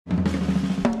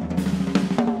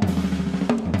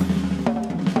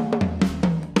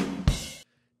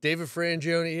David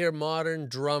Frangione here, Modern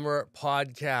Drummer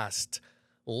Podcast,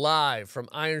 live from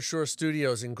Iron Shore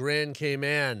Studios in Grand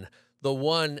Cayman. The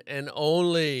one and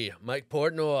only Mike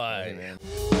Portnoy. Hey, man.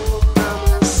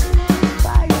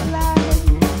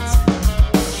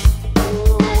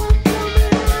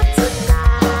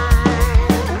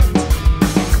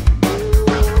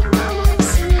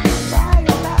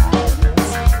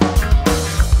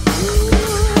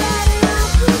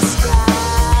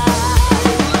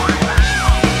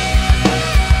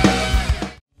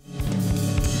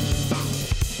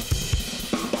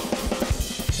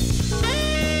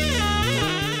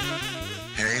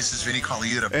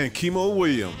 And Kimo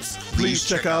Williams. Please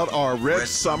check out our Red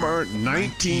Summer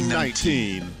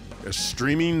 1919. It's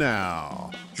streaming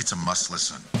now. It's a must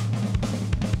listen.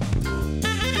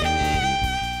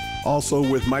 Also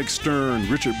with Mike Stern,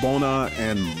 Richard Bona,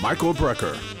 and Michael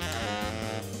Brecker.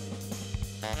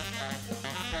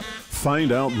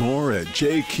 Find out more at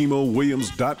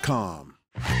jkimowilliams.com.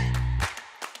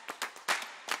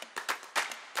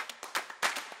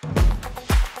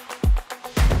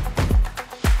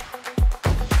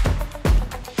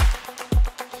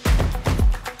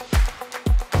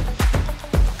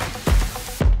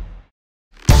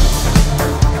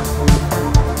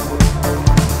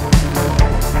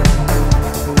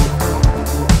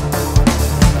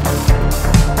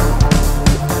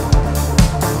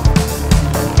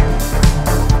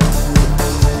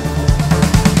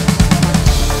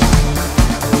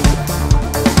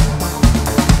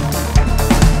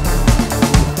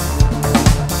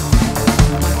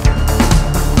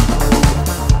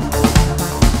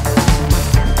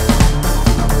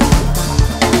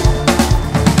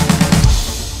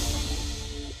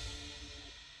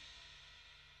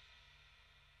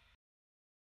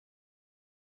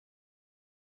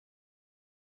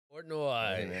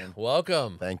 Portnoy, Hey, man.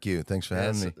 welcome. Thank you. Thanks for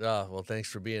having me. Well, thanks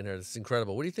for being here. This is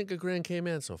incredible. What do you think of Grand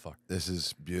Cayman so far? This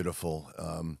is beautiful.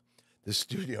 This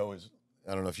studio is,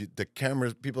 I don't know if the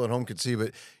cameras, people at home could see,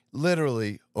 but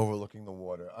literally overlooking the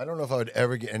water. I don't know if I would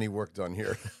ever get any work done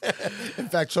here. In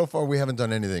fact, so far we haven't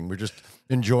done anything. We're just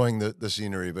enjoying the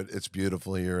scenery, but it's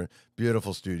beautiful here.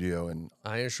 Beautiful studio, and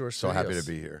Iron Shore so Studios. happy to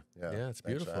be here. Yeah, it's Thanks for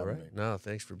beautiful, having right? me. No,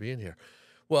 thanks for being here.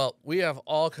 Well, we have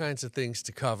all kinds of things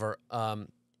to cover.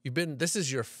 This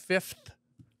is your fifth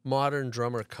Modern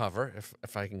Drummer cover,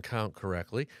 if I can count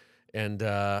correctly, and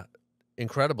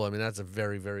incredible. I mean, that's a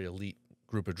very, very elite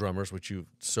group of drummers, which you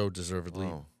so deservedly,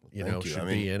 Oh, should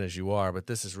be in as you are. But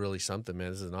this is really something,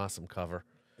 man. This is an awesome cover.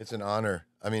 It's an honor.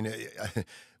 I mean,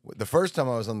 the first time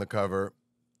I was on the cover,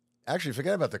 actually,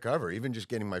 forget about the cover. Even just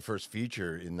getting my first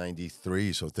feature in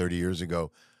 '93, so 30 years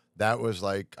ago, that was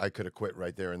like I could have quit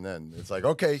right there and then. It's like,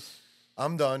 okay,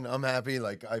 I'm done. I'm happy.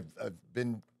 Like I've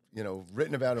been,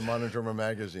 written about in Modern Drummer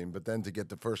magazine, but then to get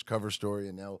the first cover story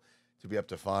and now to be up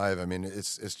to 5, I mean,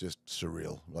 it's just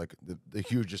surreal. Like the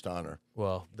hugest honor.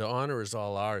 Well, the honor is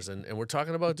all ours, and we're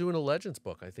talking about doing a Legends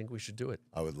book. I think we should do it.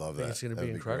 I would love I think that. it's going to That'd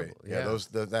be incredible. Great.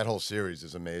 Yeah, that whole series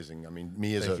is amazing. I mean,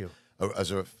 me as Thank you. as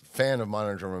a fan of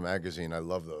Modern Drummer magazine, I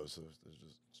love those. There's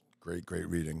just great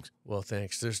readings. Well,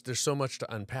 thanks. There's so much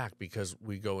to unpack because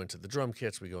we go into the drum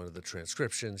kits, we go into the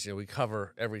transcriptions. We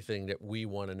cover everything that we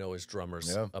want to know as drummers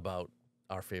about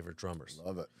our favorite drummers.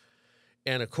 Love it.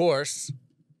 And of course,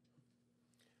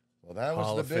 Well, that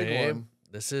Hall was of the big Fame. one.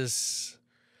 This is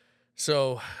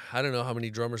so. I don't know how many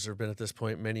drummers there have been at this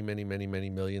point. Many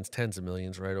millions, tens of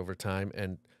millions, right over time,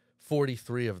 and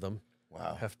 43 of them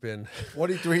Wow. have been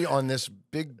 43 on this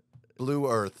big blue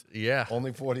earth. yeah.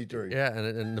 Only 43. Yeah, and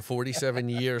in the 47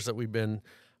 years that we've been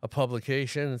a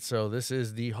publication, so this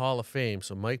is the Hall of Fame.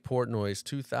 So Mike Portnoy's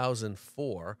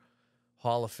 2004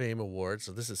 Hall of Fame Award.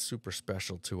 So this is super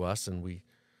special to us, and we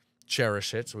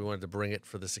cherish it. So we wanted to bring it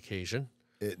for this occasion.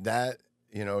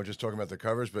 Just talking about the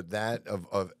covers, but that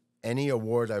of any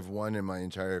award I've won in my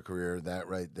entire career, that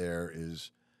right there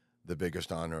is the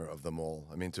biggest honor of them all.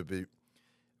 I mean,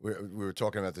 we were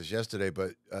talking about this yesterday,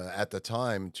 but at the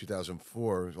time,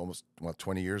 2004, it was almost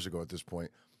 20 years ago at this point,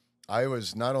 I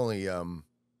was not only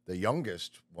the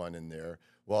youngest one in there.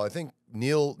 Well, I think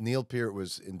Neil Peart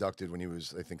was inducted when he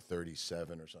was,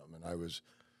 37 or something, and I was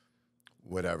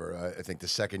whatever. I think the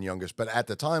second youngest. But at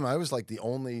the time, I was like the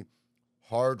only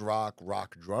hard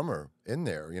rock drummer in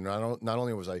there. Not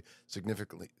only was I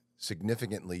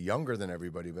significantly younger than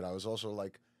everybody, but I was also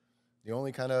like the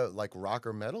only kind of like rock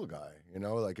or metal guy,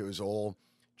 like it was all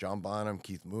John Bonham,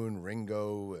 Keith Moon,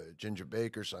 Ringo, Ginger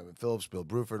Baker, Simon Phillips, Bill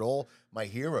Bruford, all my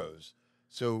heroes.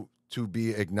 So to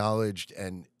be acknowledged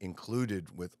and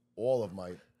included with all of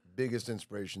my biggest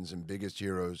inspirations and biggest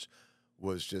heroes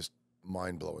was just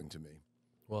mind-blowing to me.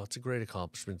 Well, it's a great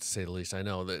accomplishment to say the least. I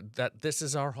know that this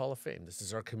is our Hall of Fame. This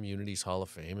is our community's Hall of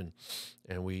Fame,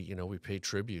 and we pay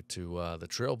tribute to the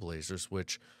Trailblazers,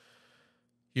 which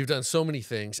you've done so many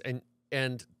things,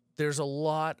 and there's a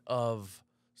lot of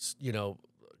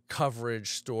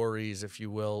coverage stories, if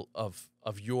you will, of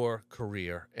your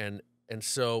career, and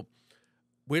so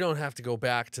we don't have to go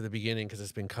back to the beginning because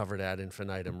it's been covered ad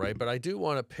infinitum, right? But I do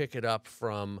want to pick it up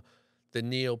from the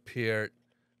Neil Peart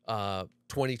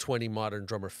 2020 Modern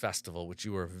Drummer Festival, which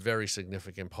you were a very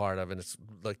significant part of, and it's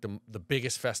like the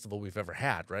biggest festival we've ever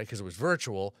had, right? Because it was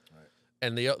virtual, right.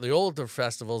 And the older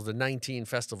festivals, the 19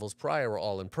 festivals prior, were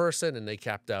all in person, and they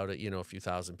capped out at a few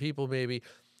thousand people maybe.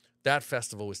 That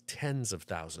festival was tens of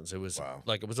thousands. It was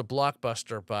like it was a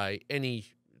blockbuster by any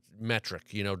metric,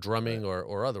 drumming right.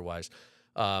 or otherwise.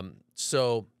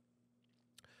 So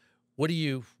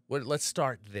let's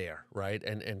start there, right?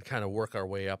 And kind of work our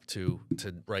way up to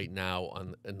right now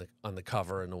on the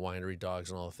cover and the Winery Dogs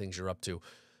and all the things you're up to.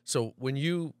 So when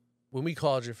we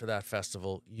called you for that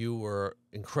festival, you were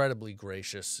incredibly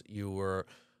gracious. You were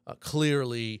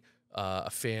clearly a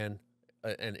fan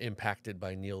and impacted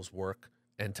by Neil's work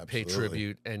and to Absolutely. pay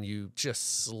tribute, and you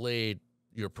just slayed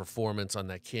your performance on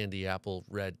that candy apple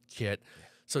red kit. Yeah.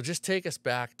 So just take us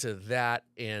back to that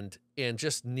and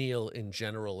just Neil in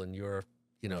general and your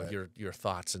right. your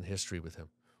thoughts and history with him.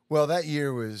 Well, that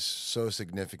year was so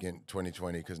significant,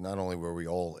 2020, because not only were we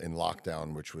all in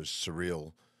lockdown, which was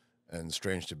surreal and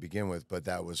strange to begin with, but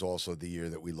that was also the year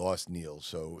that we lost Neil.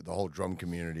 So the whole drum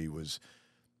community was,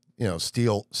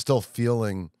 still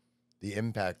feeling the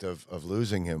impact of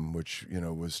losing him, which,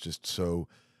 was just so,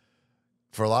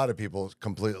 for a lot of people,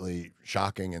 completely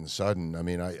shocking and sudden. I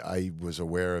mean, I was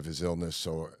aware of his illness,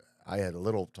 so I had a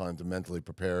little time to mentally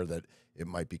prepare that it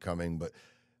might be coming, but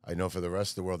I know for the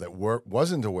rest of the world that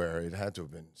wasn't aware, it had to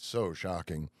have been so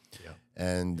shocking. Yeah.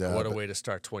 And what a way to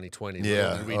start 2020.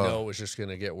 Yeah. We know it was just going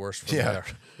to get worse from there.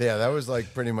 Yeah, that was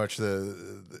like pretty much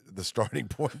the starting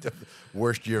point of the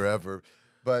worst year ever.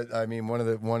 But I mean, one of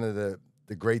the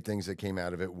great things that came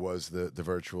out of it was the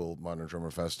virtual Modern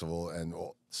Drummer Festival and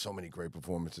so many great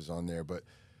performances on there. But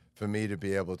for me to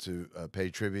be able to pay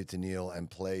tribute to Neil and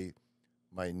play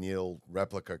my Neil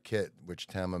replica kit, which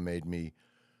Tama made me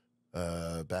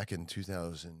back in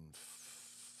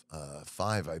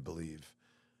 2005, I believe.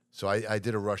 So I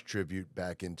did a Rush tribute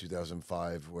back in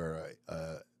 2005 where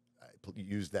I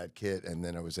used that kit, and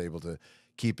then I was able to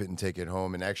keep it and take it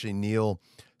home. And actually, Neil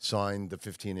signed the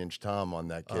 15-inch tom on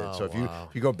that kit. Oh, so if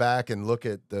you go back and look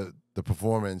at the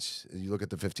performance, you look at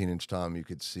the 15-inch tom, you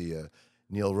could see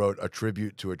Neil wrote a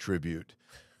tribute to a tribute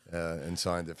and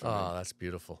signed it for me. Oh, that's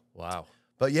beautiful. Wow.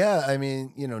 But yeah, I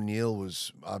mean, Neil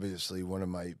was obviously one of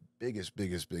my biggest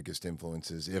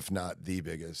influences, if not the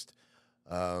biggest.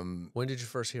 When did you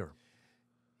first hear him?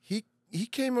 He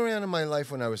came around in my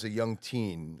life when I was a young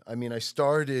teen. I mean, I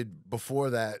started before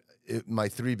that. My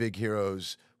three big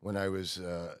heroes when I was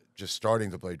just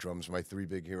starting to play drums, my three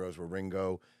big heroes were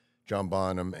Ringo, John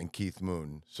Bonham, and Keith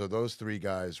Moon. So those three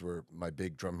guys were my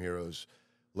big drum heroes,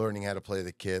 learning how to play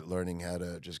the kit, learning how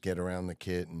to just get around the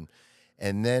kit.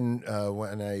 And then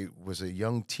when I was a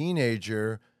young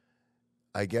teenager,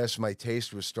 I guess my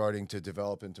taste was starting to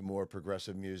develop into more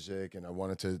progressive music, and I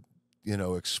wanted to,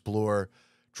 explore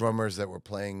drummers that were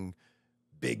playing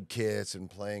big kits and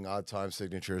playing odd time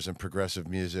signatures and progressive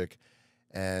music.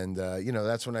 And,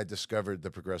 that's when I discovered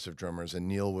the progressive drummers, and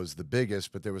Neil was the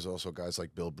biggest, but there was also guys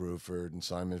like Bill Bruford and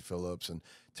Simon Phillips and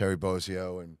Terry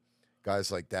Bozzio and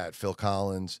guys like that, Phil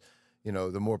Collins,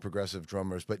 the more progressive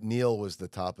drummers. But Neil was the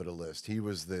top of the list. He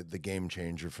was the game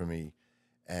changer for me.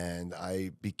 And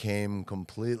I became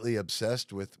completely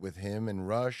obsessed with him and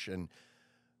Rush, and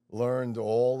learned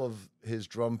all of his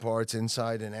drum parts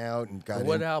inside and out. And got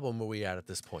what album were we at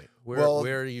this point?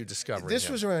 Where are you discovering this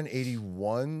him? was around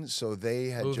 81, so they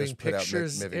had Moving just put out Moving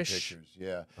Pictures. Pictures.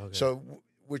 Yeah. Okay. So,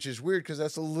 which is weird because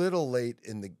that's a little late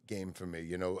in the game for me.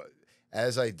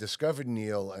 As I discovered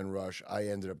Neil and Rush, I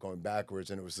ended up going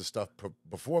backwards, and it was the stuff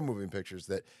before Moving Pictures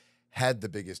that had the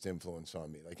biggest influence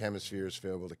on me, like Hemispheres,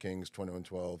 Farewell to Kings,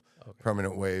 2112,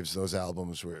 Permanent Waves. Those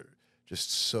albums were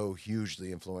just so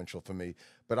hugely influential for me.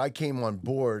 But I came on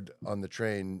board on the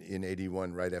train in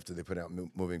 81 right after they put out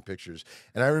Moving Pictures.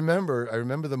 And I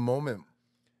remember the moment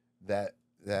that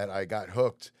I got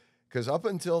hooked, because up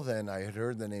until then I had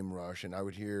heard the name Rush, and I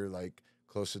would hear like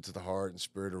Closer to the Heart and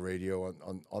Spirit of Radio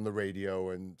on the radio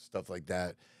and stuff like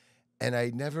that. And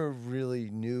I never really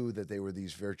knew that they were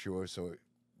these virtuoso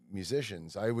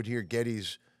musicians. I would hear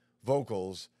Geddy's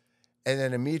vocals, and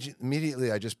then immediately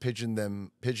I just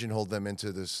pigeonholed them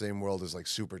into the same world as like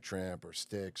Supertramp or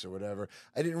Styx or whatever.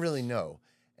 I didn't really know.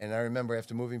 And I remember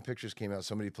after Moving Pictures came out,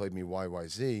 somebody played me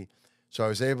YYZ. So I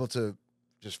was able to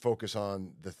just focus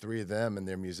on the three of them and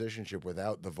their musicianship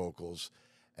without the vocals.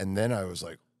 And then I was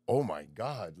like, oh my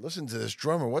God, listen to this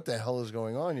drummer. What the hell is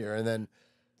going on here? And then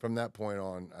from that point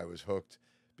on, I was hooked,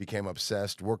 became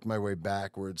obsessed, worked my way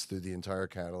backwards through the entire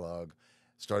catalog,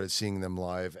 started seeing them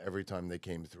live every time they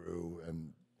came through.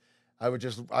 And I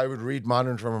would read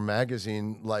Modern Drummer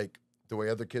magazine like the way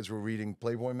other kids were reading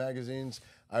Playboy magazines.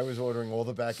 I was ordering all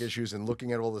the back issues and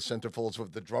looking at all the centerfolds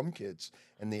with the drum kits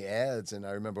and the ads. And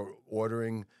I remember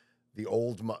ordering the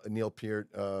old Neil Peart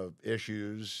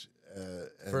issues.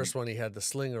 First one, he had the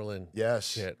Slingerland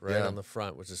kit right on the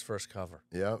front, was his first cover.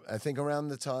 Yeah, I think around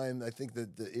the time, I think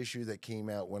that the issue that came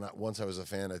out once I was a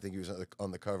fan, I think he was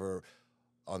on the cover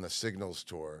on the Signals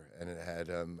tour, and it had,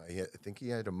 I think he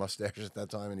had a mustache at that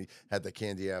time, and he had the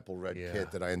candy apple red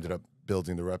kit that I ended up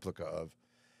building the replica of.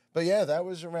 But yeah, that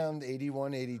was around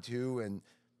 81, 82, and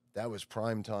that was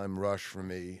prime time Rush for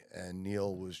me, and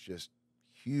Neil was just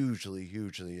hugely,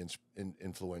 hugely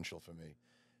influential for me.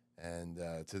 And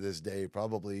to this day,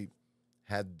 probably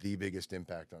had the biggest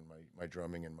impact on my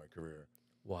drumming and my career.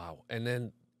 Wow. And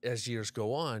then as years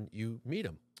go on, you meet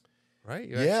him, right?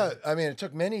 I mean, it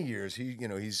took many years.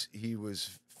 He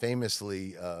was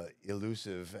famously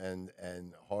elusive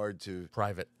and hard to...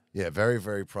 Private. Yeah, very,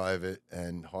 very private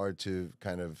and hard to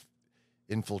kind of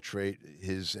infiltrate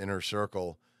his inner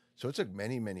circle. So it took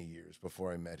many, many years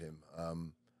before I met him.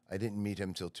 I didn't meet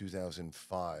him till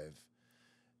 2005.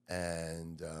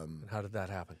 And how did that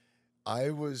happen?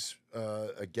 I was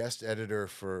a guest editor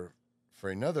for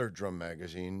another drum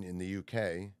magazine in the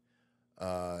UK,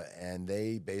 and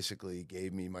they basically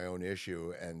gave me my own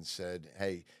issue and said,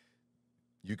 "Hey,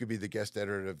 you could be the guest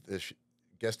editor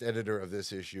of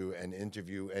this issue and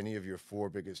interview any of your 4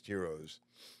 biggest heroes."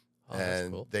 Oh, and that's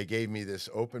cool. They gave me this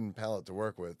open palette to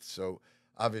work with. So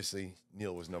obviously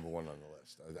Neil was number 1 on the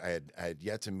list. I had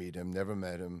yet to meet him, never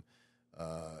met him.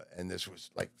 And this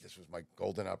was my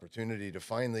golden opportunity to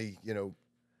finally,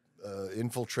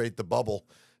 infiltrate the bubble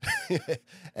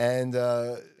and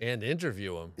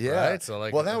interview him. Yeah. Right? So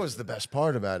that was the best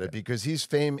part about it, because he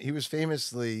was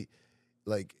famously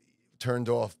like turned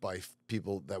off by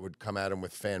people that would come at him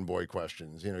with fanboy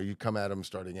questions. You come at him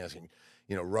starting asking,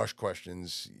 Rush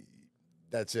questions.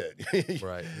 That's it.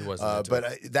 Right. He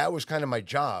wasn't. That was kind of my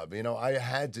job. I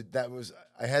had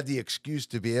the excuse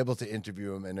to be able to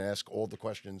interview him and ask all the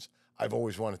questions I've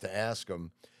always wanted to ask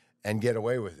him and get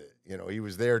away with it. He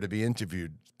was there to be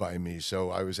interviewed by me. So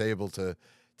I was able to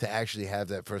actually have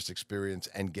that first experience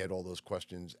and get all those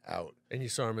questions out. And you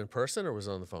saw him in person, or was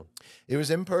it on the phone? It was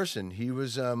in person. He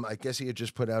was, I guess he had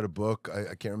just put out a book.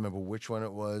 I can't remember which one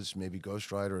it was, maybe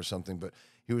Ghost Rider or something, but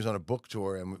he was on a book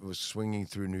tour and was swinging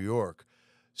through New York.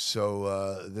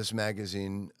 So this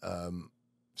magazine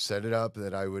set it up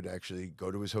that I would actually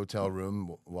go to his hotel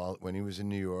room when he was in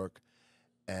New York,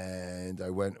 and I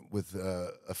went with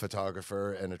a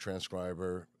photographer and a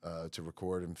transcriber to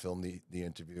record and film the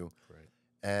interview. Right.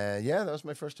 And that was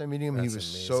my first time meeting him. That's he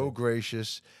was amazing. so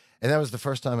gracious, and that was the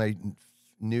first time I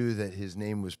knew that his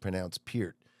name was pronounced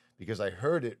Peart, because I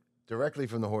heard it directly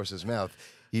from the horse's mouth.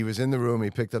 He was in the room. He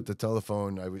picked up the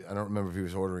telephone. I don't remember if he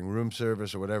was ordering room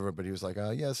service or whatever, but he was like,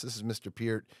 "Yes, this is Mr.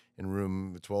 Peart in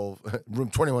room 12, room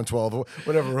 2112,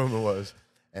 whatever room it was."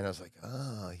 And I was like,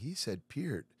 he said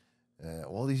Peart.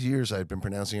 All these years I'd been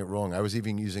pronouncing it wrong. I was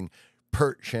even using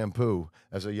Pert shampoo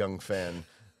as a young fan,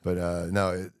 but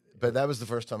but that was the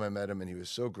first time I met him, and he was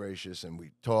so gracious, and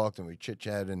we talked and we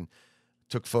chit-chatted and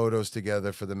took photos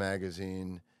together for the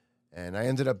magazine. And I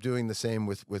ended up doing the same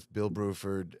with Bill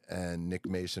Bruford and Nick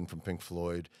Mason from Pink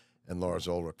Floyd and Lars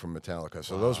Ulrich from Metallica.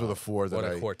 So those were the 4 that What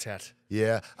a quartet.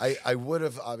 Yeah. I would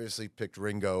have obviously picked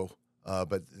Ringo,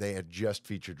 but they had just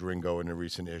featured Ringo in a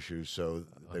recent issue, so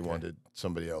they wanted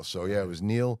somebody else. So, it was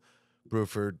Neil,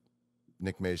 Bruford,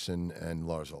 Nick Mason, and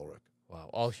Lars Ulrich. Wow.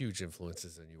 All huge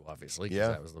influences in you, obviously, 'cause Yeah.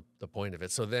 that was the point of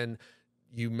it. So then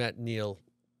you met Neil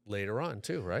later on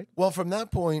too, right? Well, from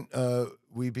that point,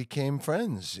 we became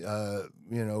friends. We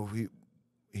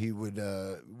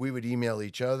would email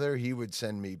each other. He would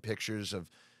send me pictures of,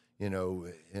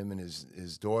 him and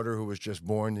his daughter who was just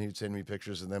born. He'd send me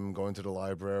pictures of them going to the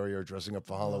library or dressing up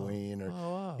for Halloween or,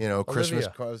 wow. Christmas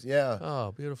Olivia. cards. Yeah.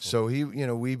 Oh, beautiful. So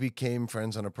we became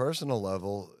friends on a personal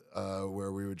level,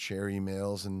 where we would share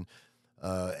emails, and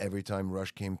every time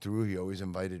Rush came through, he always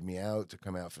invited me out to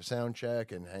come out for sound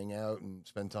check and hang out and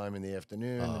spend time in the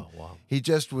afternoon. Oh, wow. He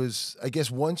just was, I guess,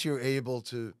 once you're able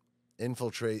to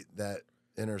infiltrate that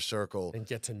inner circle And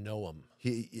get to know him.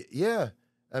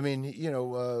 I mean,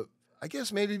 I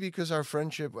guess maybe because our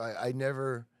friendship, I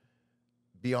never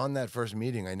beyond that first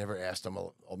meeting, I never asked him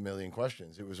a million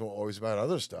questions. It was always about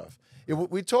other stuff.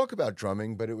 We'd talk about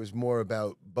drumming, but it was more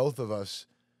about both of us,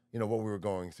 you know, what we were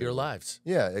going through. Your lives.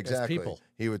 Yeah, exactly. people.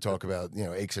 He would talk about, you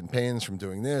know, aches and pains from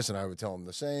doing this, and I would tell him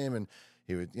the same. And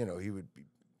he would, you know, he would be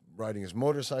riding his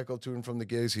motorcycle to and from the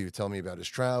gigs. He would tell me about his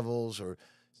travels, or,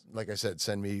 like I said,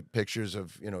 send me pictures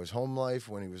of, you know, his home life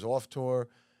when he was off tour.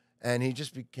 And he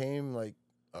just became like,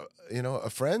 you know, a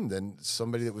friend and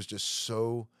somebody that was just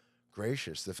so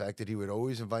gracious. The fact that he would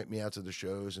always invite me out to the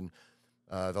shows. And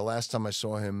the last time I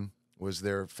saw him was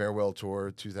their farewell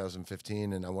tour,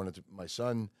 2015, and I wanted my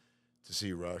son to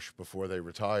see Rush before they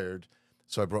retired.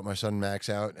 So I brought my son Max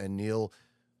out, and Neil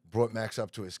brought Max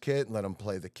up to his kit and let him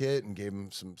play the kit and gave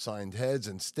him some signed heads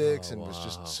and sticks, and was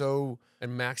just so.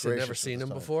 And Max had never seen him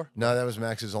before? No, that was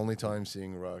Max's only time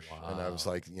seeing Rush. Wow. And I was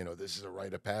like, you know, this is a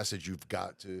rite of passage. You've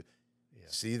got to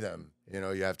see them. You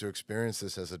know, you have to experience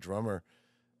this as a drummer.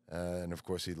 And of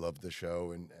course, he loved the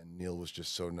show, and Neil was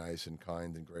just so nice and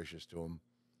kind and gracious to him.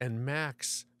 And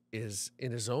Max is,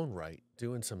 in his own right,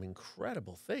 doing some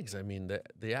incredible things. I mean,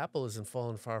 the apple isn't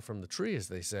falling far from the tree, as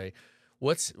they say.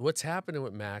 What's happening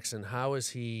with Max, and how is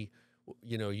he?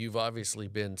 You know, you've obviously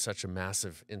been such a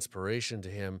massive inspiration to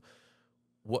him.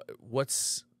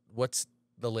 What's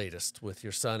the latest with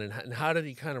your son, and how did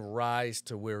he kind of rise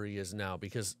to where he is now?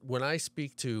 Because when I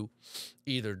speak to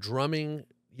either drumming,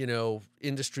 you know,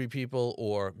 industry people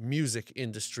or music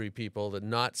industry people that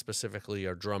not specifically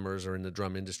are drummers or in the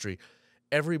drum industry,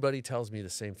 everybody tells me the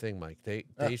same thing, Mike. They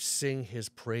sing his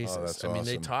praises. Oh, that's I mean, awesome.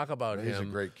 they talk about him. He's a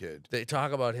great kid. They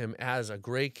talk about him as a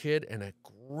great kid and a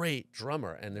great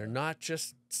drummer, and they're not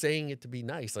just saying it to be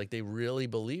nice. Like, they really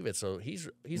believe it. So he's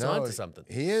onto something.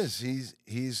 He is.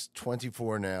 He's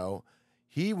 24 now.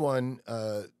 He won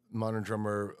Modern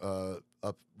Drummer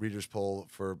up Reader's Poll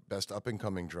for best up and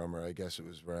coming drummer. I guess it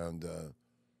was around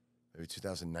maybe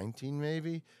 2019,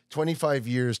 maybe 25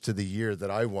 years to the year that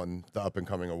I won the up and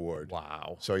coming award.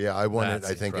 Wow. So yeah, I won That's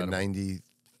it. I think incredible. in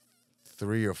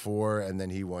 93 or 4, and then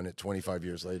he won it 25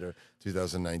 years later,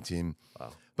 2019.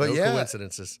 Wow. But no yeah,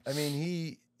 coincidences. I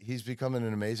mean, he's becoming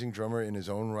an amazing drummer in his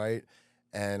own right.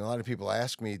 And a lot of people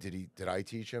ask me, did I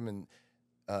teach him? And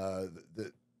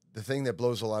the thing that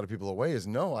blows a lot of people away is,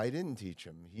 no, I didn't teach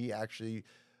him. He actually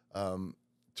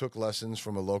took lessons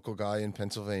from a local guy in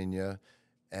Pennsylvania,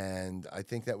 and I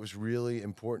think that was really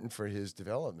important for his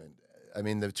development. I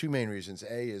mean, the two main reasons.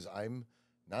 A is I'm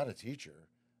not a teacher.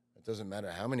 It doesn't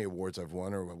matter how many awards I've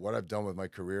won or what I've done with my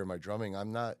career, my drumming.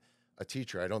 I'm not a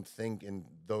teacher. I don't think in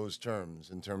those terms,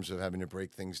 in terms of having to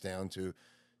break things down to,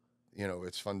 you know,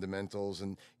 its fundamentals.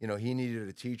 And, you know, he needed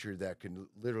a teacher that could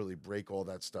literally break all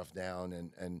that stuff down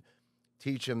and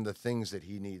teach him the things that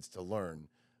he needs to learn,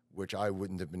 which I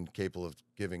wouldn't have been capable of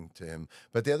giving to him.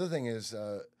 But the other thing is,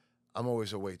 I'm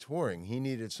always away touring. He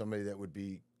needed somebody that would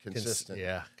be consistent.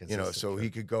 Consistent, you know, so he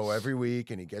could go every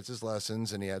week and he gets his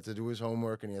lessons and he had to do his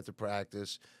homework and he had to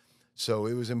practice. So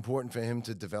it was important for him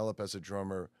to develop as a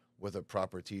drummer with a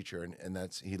proper teacher. And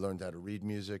he learned how to read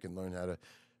music and learn how to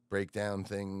break down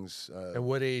things. And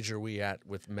what age are we at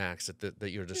with Max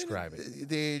that you're describing?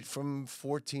 The age from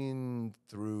 14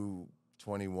 through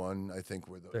 21, I think,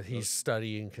 were that he's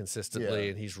studying consistently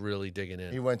and he's really digging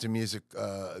in. He went to music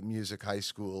high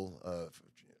school,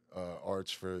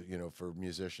 arts for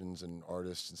musicians and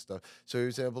artists and stuff. So he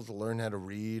was able to learn how to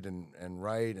read and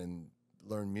write and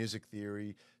learn music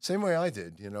theory. Same way I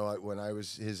did. You know, when I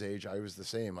was his age, I was the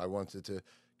same. I wanted to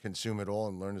consume it all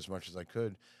and learn as much as I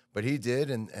could. But he did,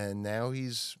 and now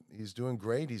he's doing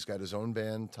great. He's got his own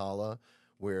band, Tala,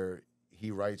 where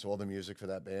he writes all the music for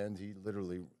that band. He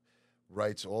literally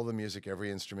writes all the music,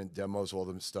 every instrument, demos all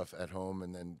the stuff at home,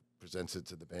 and then presents it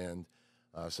to the band.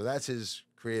 So that's his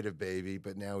creative baby.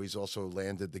 But now he's also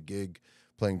landed the gig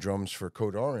playing drums for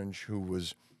Code Orange, who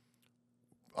was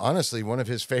honestly one of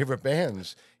his favorite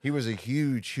bands. He was a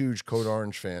huge, huge Code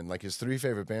Orange fan. Like, his three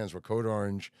favorite bands were Code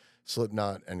Orange,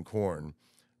 Slipknot, and Korn,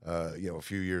 a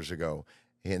few years ago.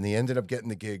 And he ended up getting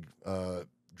the gig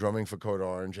drumming for Code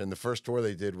Orange, and the first tour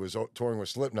they did was touring with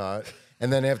Slipknot,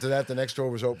 and then after that, the next tour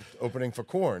was opening for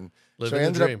Korn. So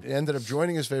he ended up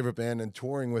joining his favorite band and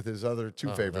touring with his other two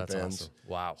favorite bands. Awesome.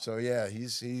 Wow. So yeah,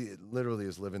 he literally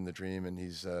is living the dream, and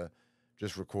he's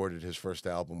just recorded his first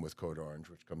album with Code Orange,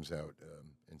 which comes out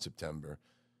in September.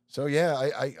 So yeah,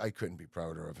 I couldn't be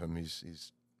prouder of him.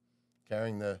 He's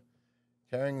carrying the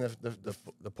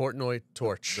Portnoy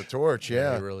torch. The torch,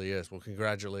 yeah. He really is. Well,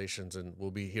 congratulations, and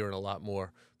we'll be hearing a lot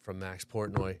more from Max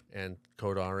Portnoy and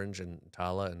Code Orange and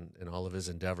Tala and all of his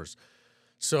endeavors.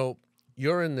 So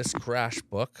you're in this Crash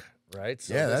book, right?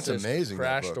 So Yeah, this that's is amazing, that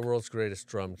Crash the book. World's Greatest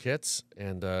Drum Kits,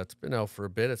 and it's been out for a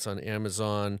bit. It's on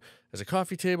Amazon as a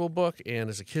coffee table book and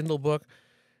as a Kindle book.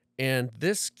 And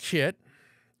this kit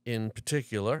in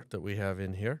particular that we have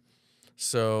in here,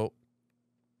 so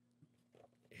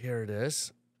here it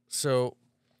is. So,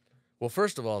 well,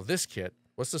 first of all, this kit,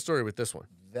 what's the story with this one?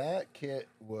 That kit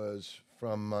was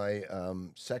from my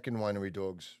second Winery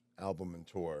Dogs album and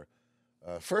tour.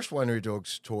 First Winery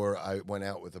Dogs tour, I went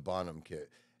out with a Bonham kit.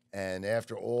 And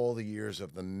after all the years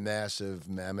of the massive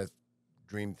Mammoth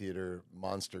Dream Theater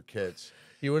monster kits,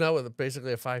 You went out with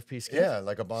basically a 5-piece kit? yeah,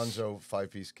 like a Bonzo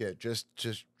 5-piece kit, just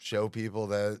to show people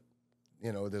that,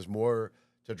 there's more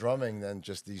to drumming than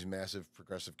just these massive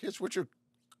progressive kits, which are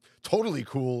totally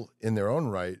cool in their own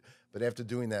right. But after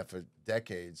doing that for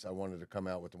decades, I wanted to come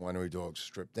out with the Winery Dogs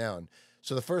stripped down.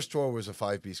 So the first tour was a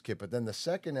 5-piece kit, but then the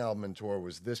second album and tour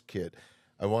was this kit.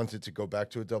 I wanted to go back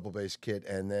to a double bass kit,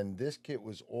 and then this kit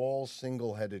was all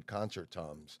single-headed concert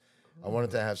toms. I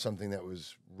wanted to have something that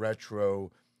was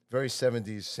retro, very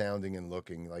 70s sounding and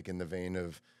looking, like in the vein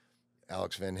of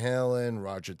Alex Van Halen,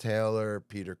 Roger Taylor,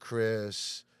 Peter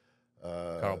Criss,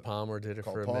 Carl Palmer did it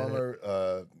Carl for a minute.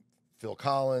 Palmer, Phil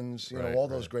Collins, Right, all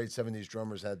those right. great 70s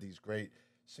drummers had these great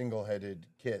single-headed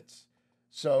kits.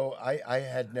 So I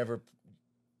had never,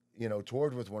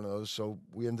 toured with one of those, so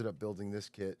we ended up building this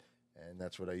kit, and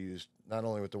that's what I used, not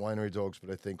only with the Winery Dogs,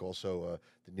 but I think also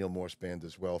the Neil Morse Band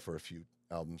as well for a few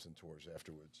albums and tours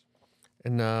afterwards.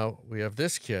 And now we have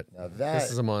this kit. Now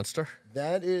This is a monster.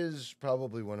 that is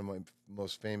probably one of my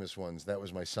most famous ones. That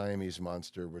was my Siamese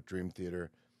monster with Dream Theater,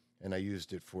 and I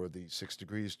used it for the 6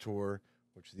 Degrees tour,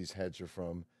 which these heads are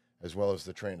from, as well as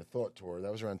the Train of Thought tour.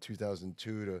 That was around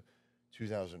 2002 to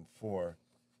 2004.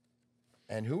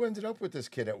 And who ended up with this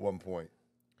kit at one point?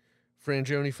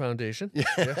 Frangioni Foundation. Yeah,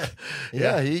 Talk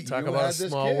you about a had this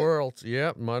small kit. world.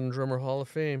 Yeah, Modern Drummer Hall of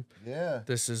Fame. Yeah,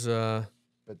 This is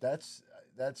but that's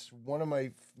one of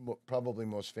my probably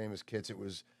most famous kits.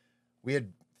 We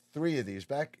had 3 of these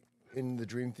back in the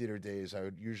Dream Theater days. I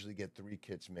would usually get 3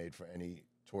 kits made for any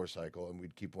tour cycle, and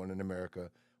we'd keep one in America,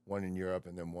 one in Europe,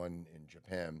 and then one in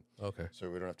Japan. okay.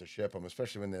 So we don't have to ship them,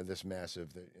 especially when they're this massive.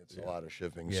 It's a lot of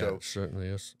shipping. Yeah, So it certainly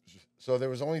is. So there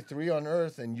was only 3 on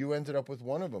Earth, and you ended up with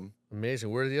one of them.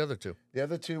 Amazing. Where are the other 2? The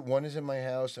other 2, one is in my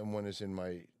house, and one is in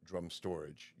my drum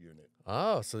storage unit.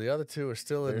 Oh, so the other 2 are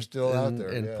still They're still out there,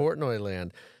 in yeah. Portnoy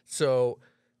land. So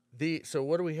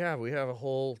what do we have? We have a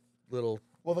whole little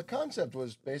Well, the concept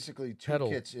was basically 2 Pedal.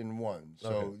 kits in one. So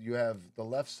Okay. you have the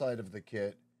left side of the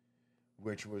kit,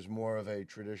 which was more of a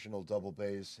traditional double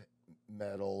bass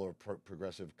metal or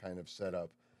progressive kind of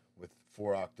setup with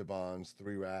 4 octobans,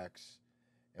 3 racks.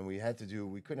 And we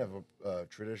couldn't have a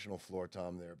traditional floor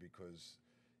tom there because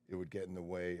it would get in the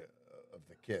way of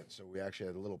the kit. So we actually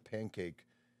had a little pancake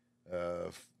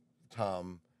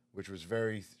tom, which was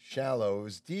very shallow. It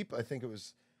was deep. I think it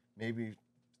was maybe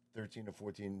 13 or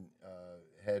 14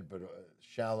 head, but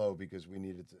shallow because we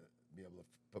needed to be able to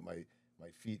put my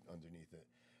feet underneath it.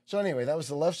 So anyway, that was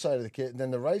the left side of the kit. And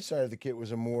then the right side of the kit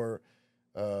was a more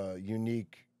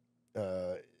unique,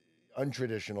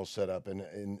 untraditional setup. And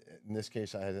in this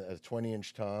case, I had a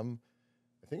 20-inch tom.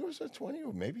 I think it was a 20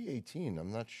 or maybe 18.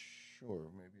 I'm not sure.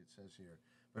 Maybe it says here.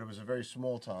 But it was a very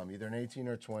small tom, either an 18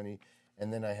 or 20.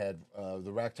 And then I had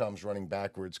the rack toms running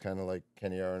backwards, kind of like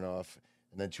Kenny Aronoff.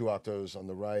 And then 2 octos on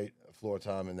the right, a floor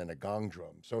tom, and then a gong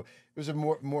drum. So it was a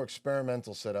more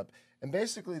experimental setup. And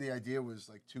basically the idea was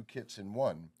like 2 kits in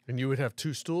one. And you would have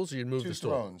 2 stools, or you'd move 2 the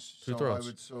stool? thrones. Two so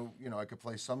thrones. I could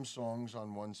play some songs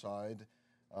on one side,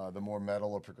 the more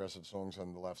metal or progressive songs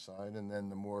on the left side, and then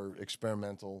the more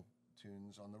experimental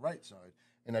tunes on the right side.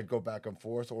 And I'd go back and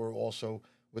forth, or also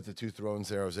with the 2 thrones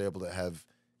there, I was able to have,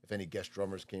 if any guest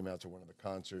drummers came out to one of the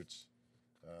concerts,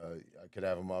 I could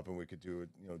have them up and we could do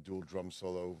a dual drum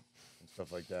solo and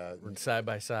stuff like that. Side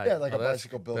by side. Yeah, like Oh, a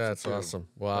bicycle built for That's 2. awesome.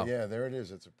 Wow. But yeah, there it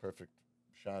is. It's a perfect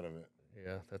shot of it.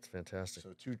 Yeah, that's fantastic.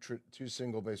 So 2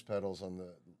 single bass pedals on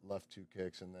the left 2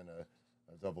 kicks, and then a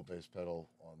double bass pedal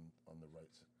on the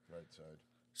right side.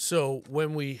 So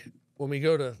when we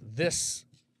go to this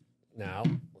now,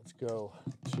 let's go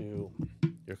to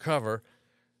your cover.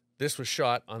 This was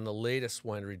shot on the latest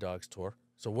Winery Dogs tour.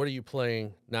 So what are you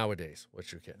playing nowadays?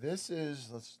 What's your kit? This is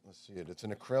let's see it. It's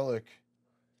an acrylic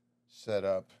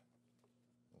setup.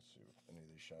 Let's see if any of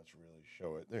these shots really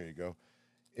show it. There you go.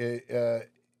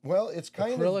 It's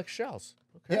kind Acrylic shells.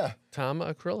 Okay. Yeah.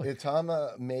 Tama acrylic.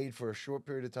 Tama made for a short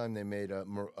period of time. They made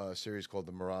a series called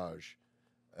the Mirage.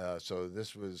 So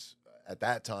this was at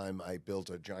that time I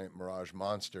built a giant Mirage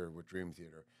monster with Dream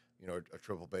Theater. A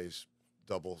triple bass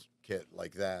double kit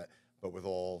like that, but with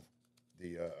all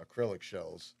the acrylic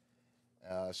shells.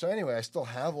 So anyway, I still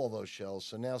have all those shells.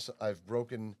 So now I've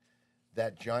broken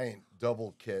that giant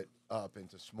double kit up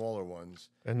into smaller ones.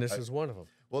 And this is one of them.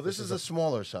 Well, this is a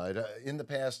smaller side. In the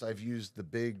past, I've used the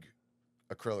big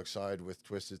acrylic side with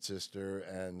Twisted Sister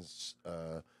and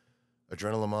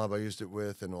Adrenaline Mob I used it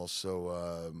with, and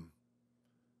also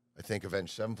I think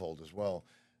Avenged Sevenfold as well.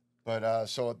 But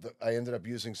I ended up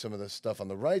using some of the stuff on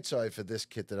the right side for this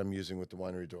kit that I'm using with the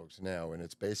Winery Dogs now, and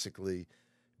it's basically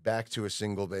back to a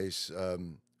single base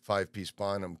 5-piece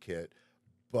Bonham kit,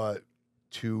 but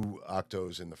 2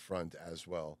 octos in the front as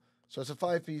well. So it's a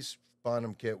 5-piece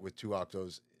Bonham kit with 2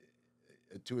 octos,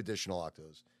 2 additional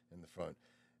octos in the front,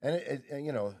 and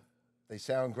you know, they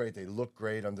sound great. They look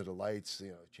great under the lights. You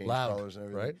know, change colors and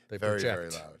everything. Right? They very project.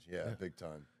 very loud. Yeah, big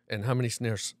time. And how many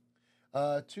snares?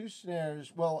 2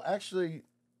 snares. Well, actually,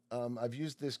 I've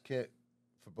used this kit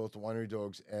for both the Winery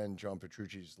Dogs and John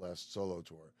Petrucci's last solo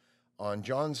tour. On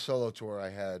John's solo tour, I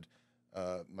had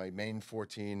my main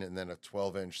 14 and then a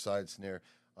 12-inch side snare.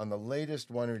 On the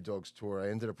latest Winery Dogs tour, I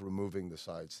ended up removing the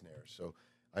side snare. So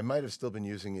I might have still been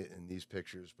using it in these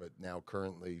pictures, but now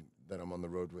currently that I'm on the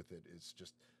road with it, it's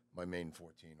just my main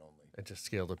 14 only. And just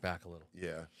scaled it back a little.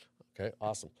 Yeah. Okay,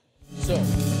 awesome. So...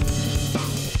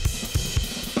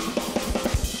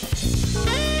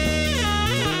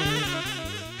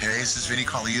 Hey, this is Vinny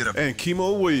Colaiuta and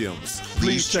Kimo Williams.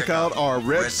 Please check out our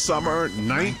Red Summer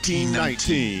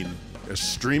 1919. It's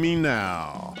streaming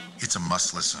now. It's a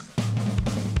must listen.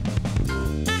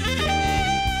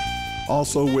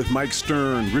 Also with Mike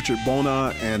Stern, Richard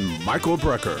Bona, and Michael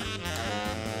Brecker.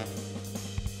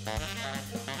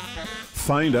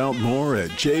 Find out more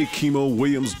at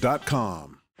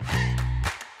jkimowilliams.com.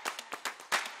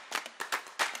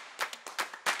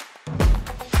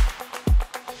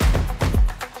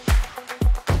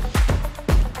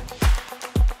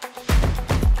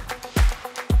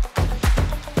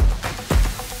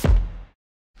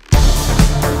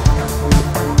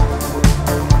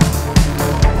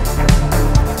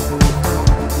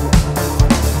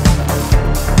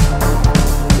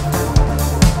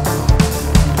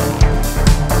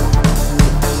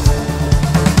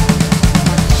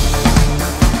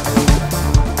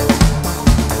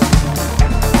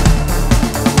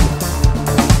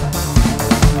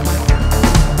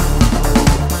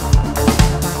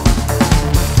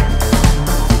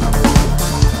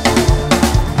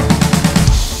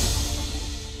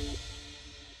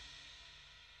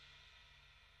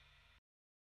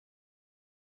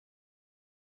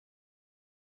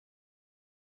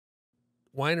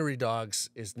 Winery Dogs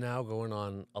is now going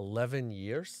on 11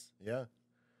 years, Yeah.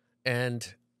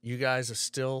 and you guys are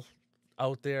still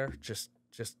out there just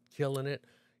killing it.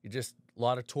 You just a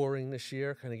lot of touring this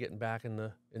year, kind of getting back in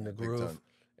the groove. time.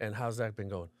 And how's that been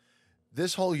going?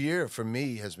 This whole year for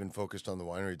me has been focused on the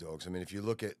Winery Dogs. I mean, if you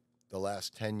look at the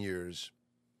last 10 years,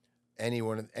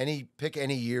 pick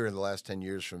any year in the last 10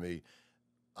 years for me,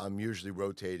 I'm usually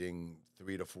rotating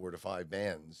 3 to 4 to 5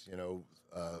 bands, you know,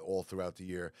 all throughout the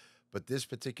year. But this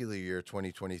particular year,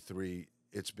 2023,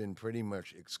 it's been pretty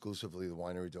much exclusively the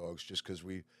Winery Dogs, just because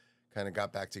we kind of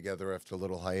got back together after a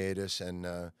little hiatus and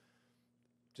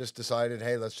just decided,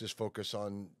 hey, let's just focus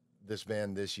on this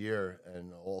band this year.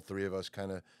 And all 3 of us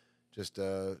kind of just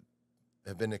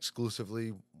have been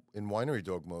exclusively in Winery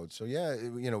Dog mode. So, yeah,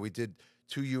 you know, we did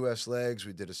 2 U.S. legs.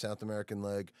 We did a South American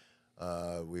leg.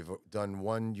 We've done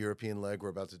 1 European leg. We're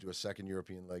about to do a 2nd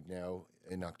European leg now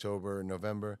in October and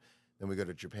November. Then we go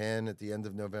to Japan at the end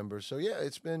of November. So, yeah,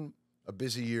 it's been a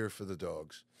busy year for the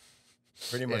Dogs,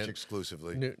 pretty much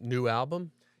exclusively. New album?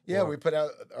 Yeah, we put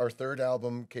out our 3rd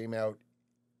album, came out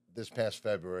this past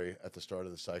February at the start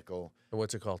of the cycle. And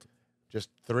what's it called?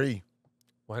 Just 3.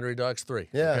 Winery Dogs 3.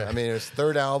 Yeah, Okay. I mean, it's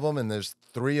 3rd album, and there's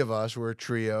 3 of us. We're a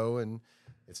trio, and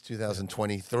it's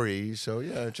 2023. So,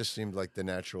 yeah, it just seemed like the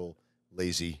natural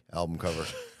lazy album cover.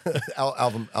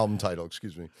 album title,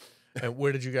 excuse me. And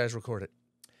where did you guys record it?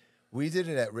 We did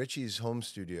it at Richie's home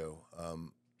studio.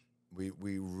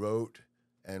 We wrote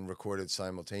and recorded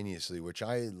simultaneously, which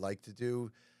I like to do.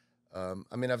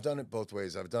 I mean, I've done it both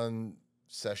ways. I've done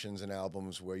sessions and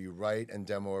albums where you write and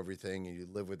demo everything and you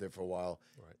live with it for a while.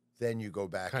 Right. Then you go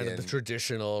back Kind in. of the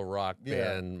traditional rock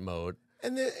band mode.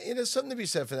 And you know, something to be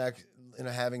said for that, you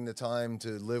know, having the time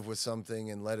to live with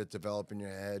something and let it develop in your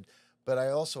head. But I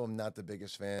also am not the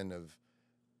biggest fan of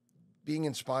being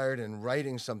inspired and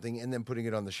writing something and then putting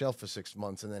it on the shelf for 6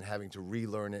 months and then having to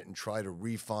relearn it and try to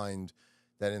re-find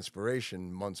that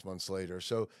inspiration months later.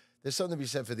 So there's something to be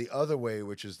said for the other way,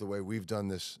 which is the way we've done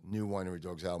this new Winery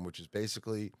Dogs album, which is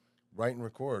basically write and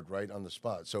record right on the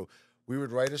spot. So we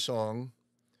would write a song,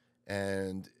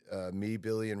 and me,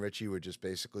 Billy, and Richie would just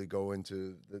basically go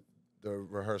into the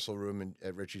rehearsal room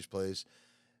at Richie's place,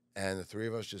 and the three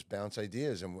of us just bounce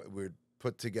ideas, and we'd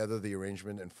put together the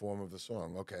arrangement and form of the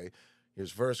song. Okay,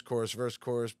 here's verse,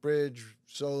 chorus, bridge,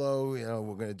 solo. You know,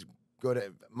 we're going to go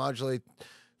to modulate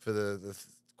for the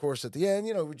chorus at the end.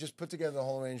 You know, we just put together the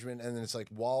whole arrangement, and then it's like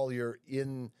while you're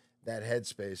in that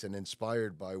headspace and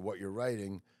inspired by what you're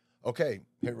writing, okay,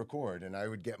 hit record. And I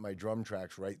would get my drum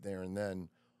tracks right there and then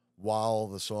while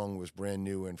the song was brand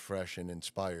new and fresh and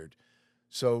inspired.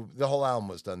 So the whole album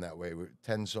was done that way.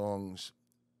 10 songs,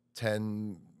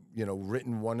 10, you know,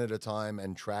 written one at a time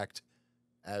and tracked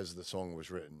as the song was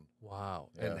written. Wow.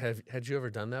 Yeah. And had you ever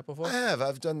done that before? I have.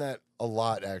 I've done that a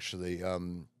lot, actually.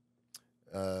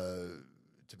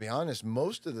 To be honest,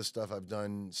 most of the stuff I've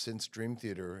done since Dream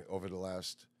Theater over the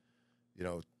last,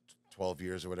 12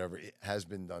 years or whatever, it has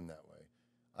been done that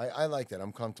way. I like that.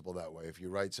 I'm comfortable that way. If you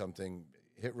write something,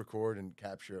 hit record and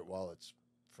capture it while it's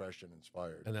fresh and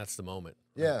inspired. And that's the moment.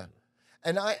 Yeah.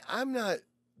 And I'm not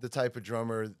the type of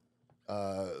drummer,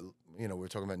 we were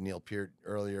talking about Neil Peart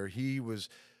earlier. He was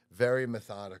very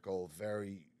methodical,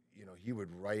 very, he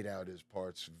would write out his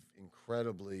parts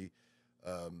incredibly,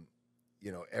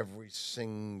 every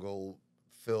single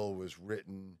fill was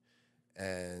written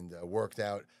and worked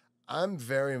out. I'm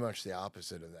very much the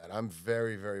opposite of that. I'm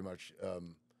very, very much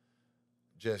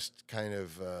just kind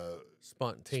of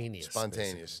spontaneous.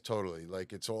 Spontaneous, basically. totally.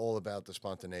 Like it's all about the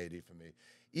spontaneity for me.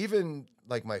 Even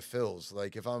like my fills,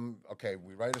 like if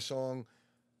we write a song,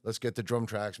 let's get the drum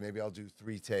tracks. Maybe I'll do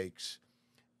 3 takes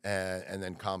and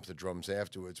then comp the drums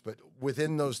afterwards. But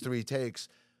within those 3 takes,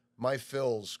 my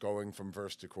fills going from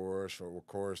verse to chorus or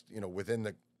chorus, within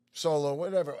the solo,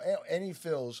 whatever, any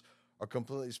fills are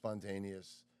completely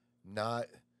spontaneous, not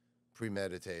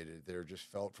premeditated. They're just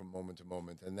felt from moment to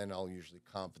moment. And then I'll usually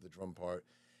comp the drum part.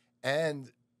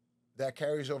 And that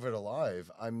carries over to live.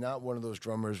 I'm not one of those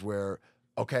drummers where,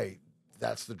 okay,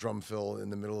 that's the drum fill in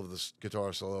the middle of the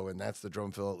guitar solo, and that's the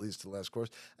drum fill at least to the last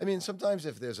chorus. I mean, sometimes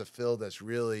if there's a fill that's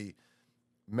really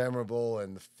memorable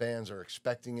and the fans are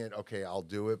expecting it, okay, I'll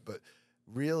do it. But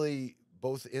really,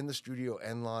 both in the studio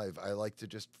and live, I like to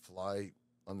just fly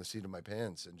on the seat of my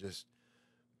pants and just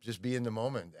be in the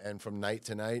moment. And from night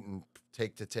to night and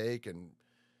take to take and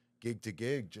gig to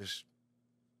gig, just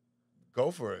go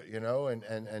for it,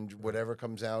 and whatever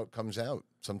comes out, comes out.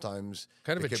 Sometimes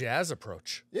kind of a jazz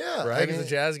approach. Yeah. Right? Because the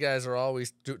jazz guys are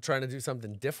always trying to do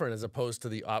something different as opposed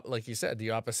to like you said, the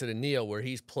opposite of Neil, where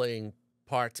he's playing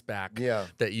parts back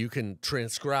that you can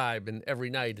transcribe, and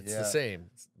every night it's the same.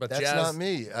 But that's jazz not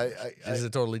me. is a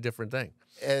totally different thing.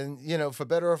 And, for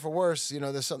better or for worse,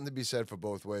 there's something to be said for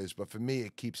both ways. But for me,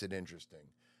 it keeps it interesting.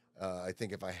 I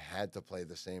think if I had to play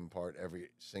the same part every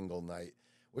single night,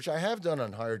 which I have done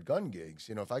on hired gun gigs.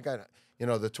 If I got,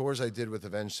 the tours I did with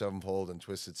Avenged Sevenfold and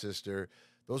Twisted Sister,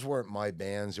 those weren't my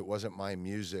bands. It wasn't my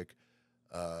music.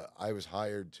 I was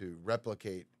hired to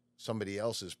replicate somebody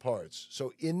else's parts.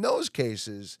 So in those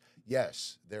cases,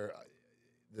 yes,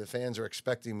 the fans are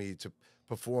expecting me to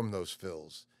perform those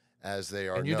fills as they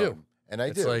are And you known. do. And I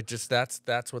It's do. like just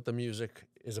that's what the music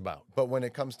is about. But when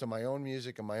it comes to my own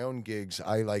music and my own gigs,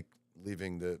 I like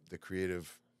leaving the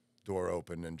creative door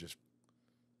open and just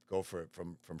go for it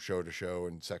from show to show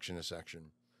and section to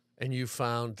section. And you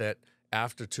found that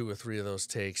after 2 or 3 of those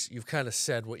takes, you've kind of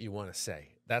said what you want to say.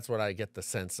 That's what I get the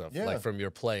sense of, like from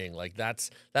your playing. Like that's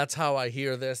how I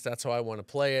hear this. That's how I want to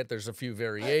play it. There's a few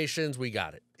variations. We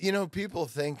got it. People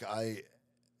think I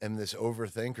am this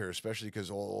overthinker, especially because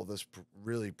all this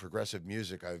really progressive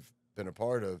music I've been a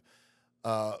part of.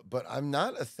 But I'm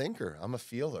not a thinker. I'm a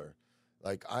feeler.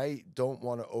 Like I don't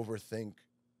want to overthink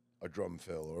a drum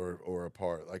fill or a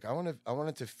part. Like I want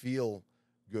it to feel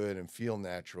good and feel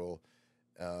natural.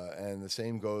 And the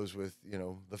same goes with,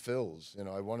 the fills.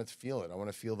 I want it to feel it. I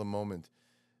want to feel the moment.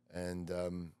 And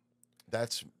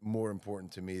that's more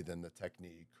important to me than the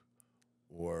technique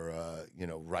or,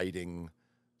 writing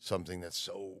something that's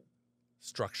so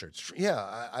Structured.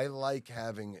 Yeah, I like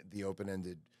having the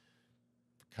open-ended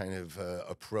kind of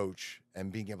approach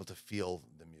and being able to feel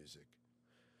the music.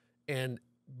 And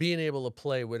being able to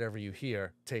play whatever you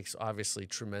hear takes obviously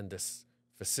tremendous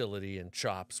facility and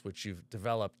chops, which you've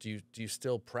developed. Do you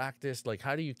still practice? Like,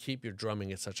 how do you keep your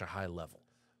drumming at such a high level?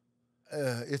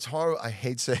 It's hard. I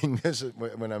hate saying this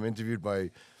when I'm interviewed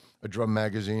by a drum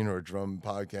magazine or a drum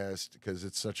podcast because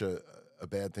it's such a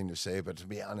bad thing to say. But to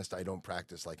be honest, I don't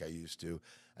practice like I used to.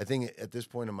 I think at this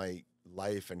point in my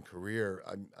life and career,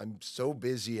 I'm so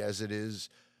busy as it is,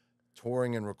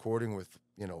 touring and recording with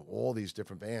all these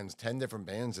different bands, 10 different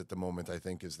bands at the moment. I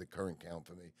think is the current count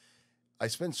for me. I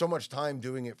spend so much time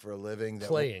doing it for a living that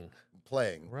Playing,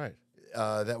 playing, right?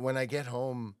 That when I get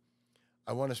home,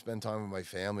 I want to spend time with my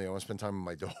family. I want to spend time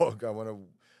with my dog. I want to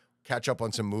catch up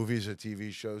on some movies or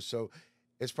TV shows. So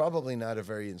it's probably not a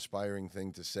very inspiring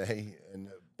thing to say. And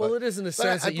well, it is in the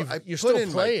sense that you're put still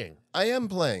in playing. I am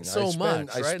playing So much,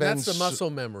 right? spend That's the muscle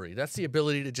memory. That's the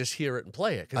ability to just hear it and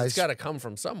play it, because it's got to come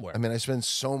from somewhere. I mean, I spend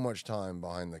so much time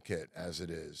behind the kit as it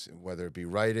is, whether it be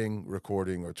writing,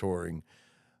 recording, or touring,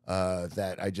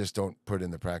 that I just don't put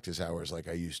in the practice hours like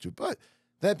I used to. But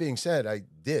that being said, I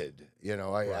did. You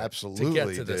know, I absolutely to get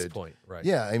to did. this point, right?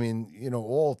 Yeah, I mean, you know,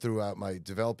 all throughout my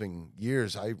developing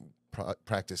years, I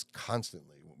practiced constantly.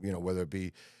 You know, whether it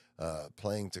be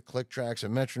playing to click tracks or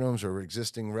metronomes or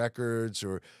existing records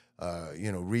or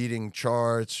you know, reading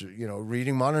charts, you know,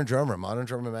 reading Modern Drummer. Modern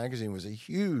Drummer magazine was a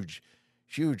huge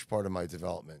part of my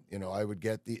development. You know, I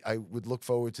would look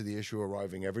forward to the issue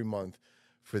arriving every month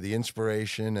for the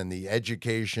inspiration and the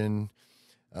education,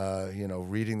 you know,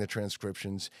 reading the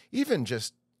transcriptions, even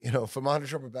just, you know, for Modern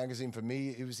Drummer magazine, for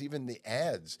me, it was even the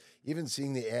ads, even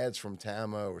seeing the ads from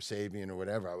Tama or Sabian or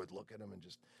whatever. I would look at them and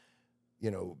just, you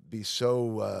know, be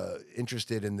so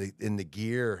interested in the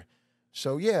gear.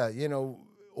 So yeah, you know,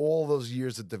 all those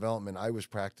years of development, I was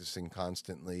practicing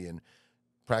constantly and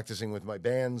practicing with my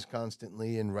bands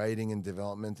constantly and writing and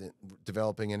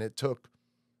developing. And it took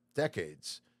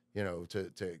decades, you know,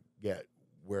 to get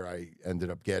where I ended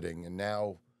up getting. And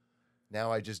now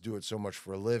I just do it so much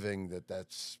for a living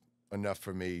that's enough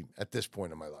for me at this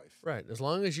point in my life. Right. As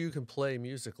long as you can play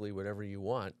musically whatever you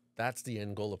want, that's the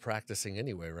end goal of practicing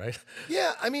anyway, right?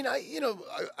 Yeah, I mean,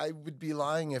 I would be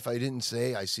lying if I didn't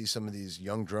say I see some of these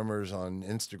young drummers on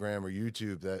Instagram or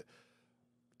YouTube that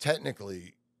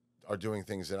technically are doing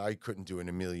things that I couldn't do in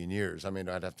a million years. I mean,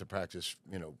 I'd have to practice,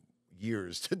 you know,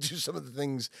 years to do some of the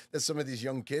things that some of these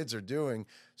young kids are doing.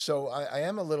 So I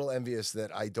am a little envious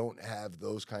that I don't have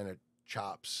those kind of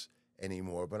chops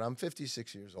anymore. But I'm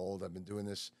 56 years old. I've been doing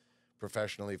this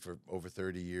professionally for over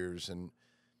 30 years. And,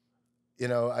 you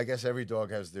know, I guess every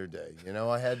dog has their day. You know,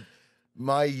 I had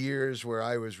my years where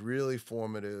I was really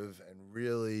formative and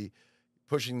really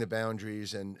pushing the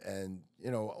boundaries. And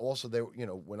you know, also, there, you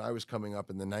know, when I was coming up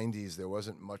in the 90s, there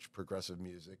wasn't much progressive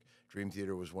music. Dream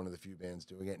Theater was one of the few bands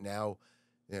doing it. Now,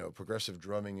 you know, progressive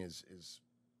drumming is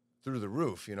through the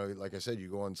roof. You know, like I said, you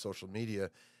go on social media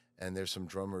and there's some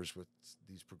drummers with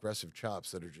these progressive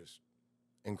chops that are just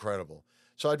incredible.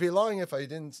 So I'd be lying if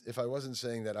I wasn't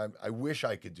saying that I wish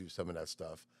I could do some of that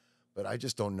stuff, but I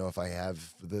just don't know if I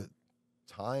have the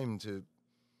time to,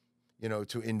 you know,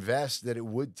 to invest that it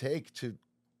would take to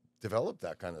develop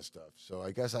that kind of stuff. So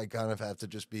I guess I kind of have to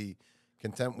just be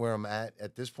content where I'm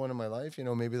at this point in my life. You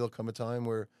know, maybe there'll come a time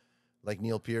where, like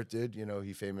Neil Peart did, you know,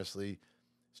 he famously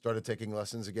started taking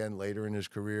lessons again later in his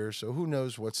career. So who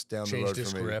knows what's down the road for me. Changed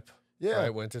his grip. Yeah.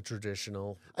 I went to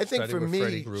traditional. I think for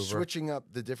me, Groover. switching up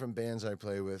the different bands I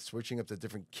play with, switching up the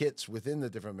different kits within the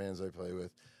different bands I play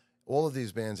with, all of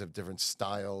these bands have different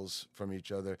styles from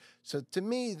each other. So to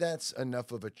me, that's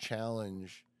enough of a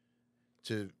challenge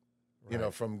to, you know,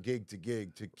 from gig to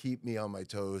gig, to keep me on my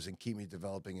toes and keep me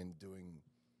developing and doing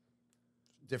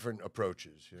different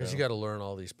approaches. Because you got to learn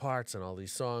all these parts and all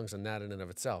these songs, and that in and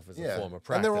of itself is a form of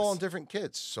practice. And they're all in different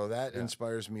kits, so that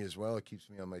inspires me as well. It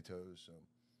keeps me on my toes. So.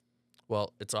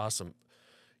 Well, it's awesome.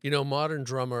 You know, Modern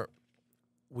Drummer,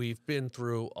 we've been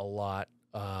through a lot,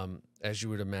 as you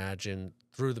would imagine,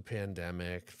 through the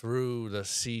pandemic, through the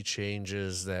sea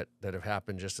changes that have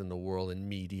happened just in the world in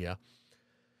media.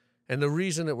 And the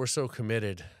reason that we're so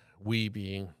committed, we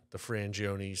being the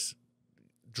Frangionis,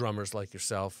 drummers like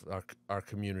yourself, our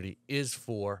community, is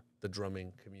for the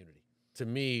drumming community. To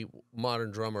me,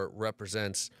 Modern Drummer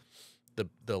represents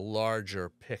the larger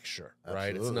picture, right?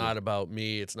 Absolutely. It's not about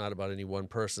me. It's not about any one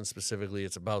person specifically.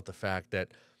 It's about the fact that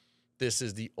this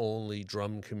is the only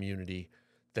drum community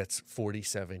that's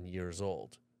 47 years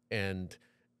old. And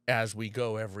as we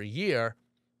go every year,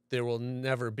 there will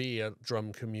never be a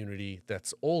drum community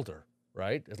that's older,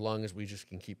 right? As long as we just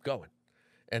can keep going.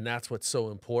 And that's what's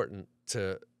so important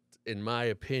to, in my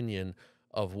opinion,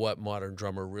 of what Modern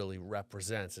Drummer really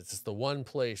represents. It's just the one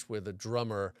place where the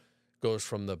drummer goes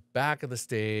from the back of the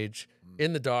stage,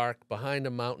 in the dark, behind a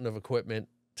mountain of equipment,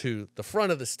 to the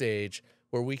front of the stage,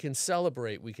 where we can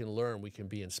celebrate, we can learn, we can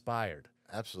be inspired.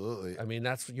 Absolutely. I mean,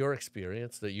 that's your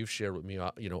experience that you've shared with me,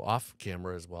 you know, off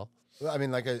camera as well. Well, I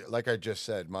mean, like I just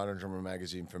said, Modern Drummer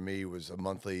magazine for me was a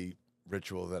monthly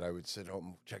ritual that I would sit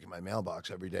home checking my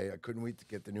mailbox every day. I couldn't wait to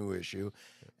get the new issue,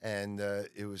 and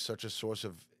it was such a source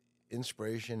of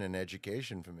inspiration and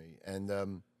education for me.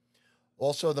 And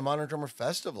also the Modern Drummer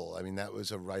Festival. I mean, that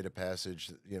was a rite of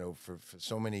passage, you know, for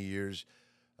so many years.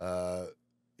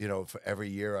 You know, for every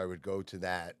year I would go to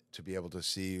that to be able to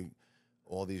see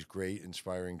all these great,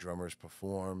 inspiring drummers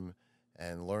perform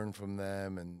and learn from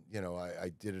them. And, you know,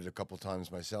 I did it a couple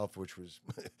times myself, which was,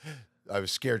 I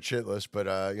was scared shitless,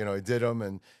 but, you know, I did them.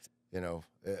 And, you know,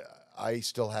 I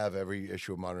still have every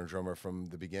issue of Modern Drummer from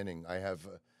the beginning. I have,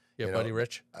 Yeah, you Buddy know,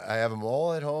 Rich. I have them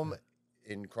all at home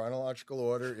in chronological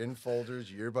order, in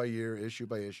folders, year by year, issue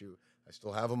by issue. I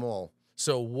still have them all.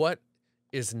 So what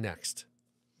is next?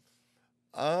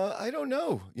 I don't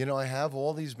know. You know, I have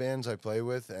all these bands I play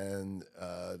with, and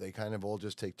they kind of all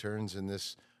just take turns in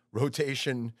this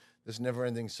rotation, this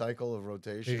never-ending cycle of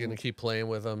rotation. You're gonna keep playing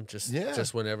with them, just Yeah.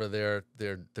 just whenever their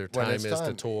When time it's is to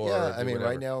time. tour. Yeah, or I do mean,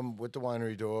 whatever. right now I'm with the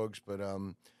Winery Dogs, but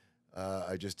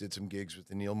I just did some gigs with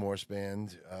the Neil Morse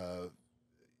Band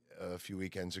a few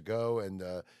weekends ago, and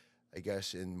I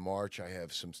guess in March I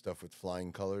have some stuff with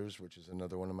Flying Colors, which is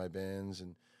another one of my bands,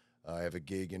 and I have a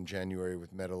gig in January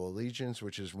with Metal Allegiance,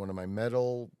 which is one of my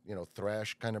metal, you know,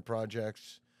 thrash kind of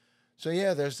projects. So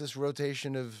yeah, there's this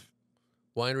rotation of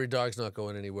Winery Dog's not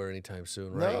going anywhere anytime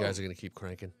soon, right? No. You guys are gonna keep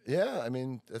cranking. yeah. I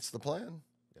mean, that's the plan.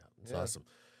 Yeah, it's Yeah. awesome.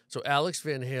 So Alex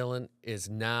Van Halen is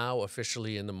now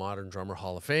officially in the Modern Drummer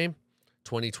Hall of Fame,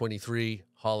 2023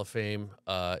 Hall of Fame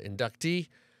inductee.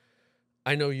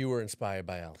 I know you were inspired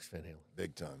by Alex Van Halen.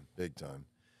 Big time, big time.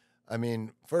 I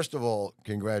mean, first of all,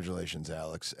 congratulations,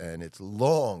 Alex. And it's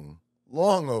long,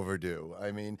 long overdue.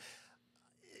 I mean,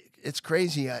 it's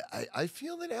crazy. I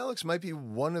feel that Alex might be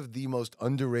one of the most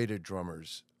underrated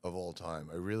drummers of all time.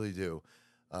 I really do.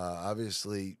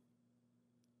 Obviously,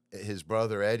 his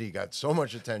brother Eddie got so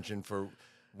much attention for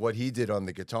what he did on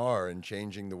the guitar and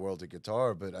changing the world of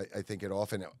guitar, but I think it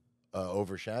often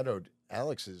overshadowed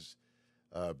Alex's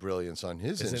brilliance on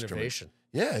his instrument. Innovation.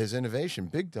 Yeah, his innovation,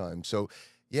 big time. So,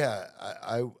 yeah,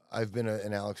 I've been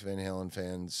an Alex Van Halen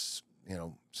fan, you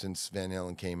know, since Van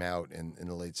Halen came out in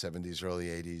the late 70s, early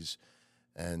 80s.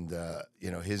 And,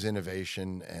 you know, his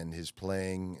innovation and his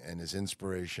playing and his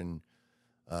inspiration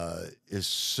is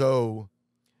so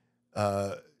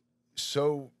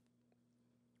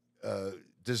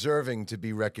deserving to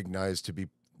be recognized, to be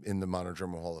in the Modern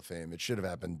Drummer Hall of Fame. It should have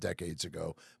happened decades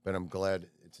ago, but I'm glad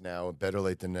it's now. Better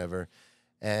late than never.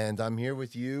 And I'm here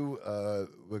with you.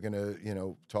 We're going to, you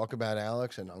know, talk about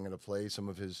Alex, and I'm going to play some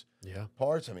of his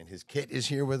parts. I mean, his kit is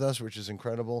here with us, which is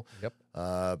incredible. Yep.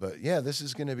 But, yeah, this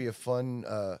is going to be a fun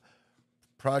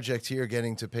project here,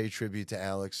 getting to pay tribute to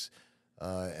Alex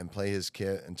and play his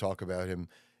kit and talk about him.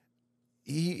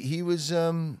 He was,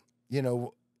 you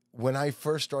know, when I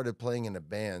first started playing in a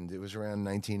band, it was around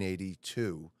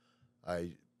 1982.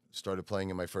 I started playing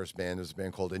in my first band. It was a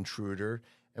band called Intruder,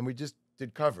 and we just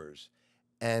did covers.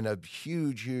 And a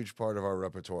huge, huge part of our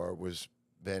repertoire was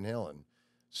Van Halen.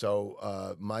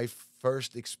 So my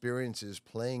first experiences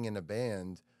playing in a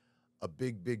band, a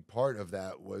big, big part of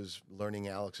that was learning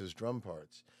Alex's drum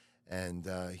parts. And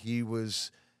he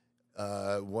was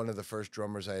one of the first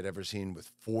drummers I had ever seen with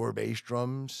 4 bass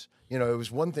drums. You know, it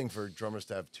was one thing for drummers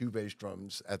to have 2 bass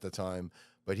drums at the time,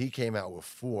 but he came out with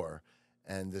 4.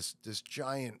 And this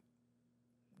giant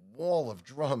wall of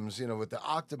drums, you know, with the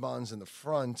octobans in the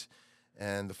front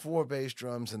and the 4 bass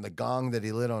drums and the gong that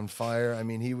he lit on fire. I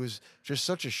mean, he was just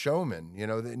such a showman, you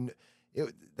know.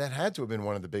 That had to have been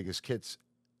one of the biggest kits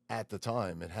at the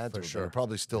time. It had to have been. It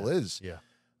probably still is. Yeah.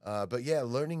 But yeah,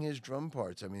 learning his drum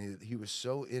parts. I mean, he was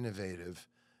so innovative,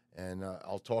 and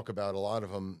I'll talk about a lot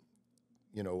of them,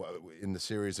 you know, in the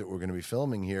series that we're going to be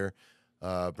filming here,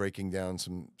 breaking down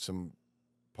some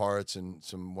parts and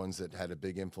some ones that had a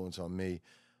big influence on me.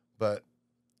 But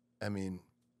I mean,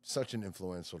 such an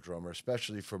influential drummer,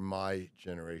 especially for my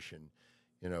generation.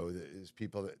 You know, there's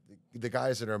people that the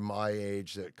guys that are my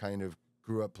age that kind of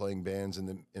grew up playing bands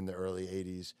in the early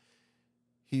 80s.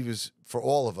 He was, for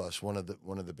all of us, one of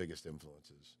the biggest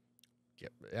influences. Yeah,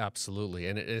 absolutely.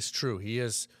 And it is true. He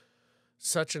is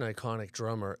such an iconic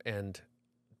drummer, and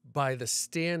by the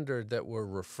standard that we're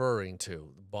referring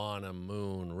to, Bonham,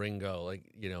 Moon, Ringo, like,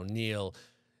 you know, Neil,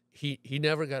 he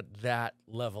never got that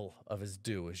level of his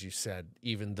due, as you said,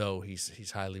 even though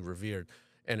he's highly revered.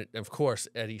 And of course,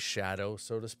 Eddie's shadow,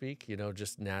 so to speak, you know,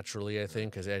 just naturally, I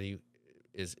think, because Eddie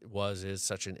is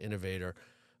such an innovator.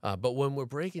 But when we're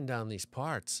breaking down these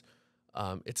parts,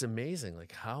 it's amazing,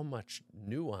 like how much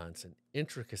nuance and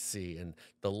intricacy and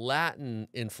the Latin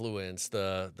influence,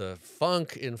 the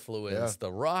funk influence,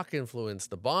 the rock influence,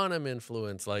 the Bonham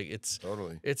influence. Like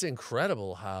it's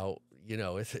incredible how, you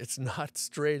know, it's not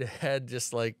straight ahead,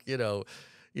 just like, you know,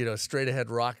 straight ahead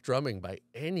rock drumming by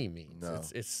any means. No.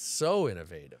 It's so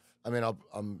innovative. I mean,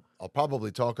 I'll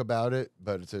probably talk about it,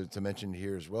 but to mention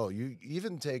here as well, you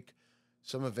even take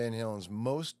some of Van Halen's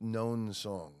most known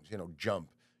songs. You know, Jump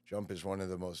is one of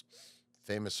the most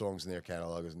famous songs in their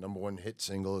catalog. His #1 hit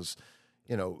single is,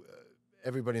 you know,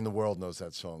 everybody in the world knows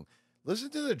that song. Listen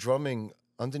to the drumming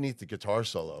underneath the guitar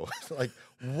solo. Like,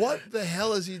 what the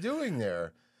hell is he doing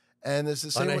there? And it's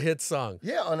the same on a hit song.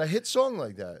 Yeah, on a hit song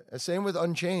like that. And same with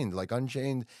Unchained. Like,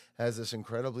 Unchained has this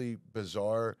incredibly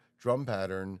bizarre drum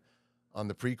pattern on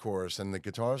the pre-chorus and the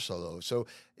guitar solo. So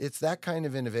it's that kind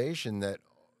of innovation that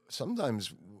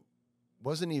sometimes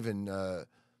wasn't even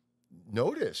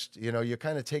noticed. You know, you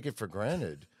kind of take it for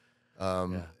granted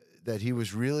that he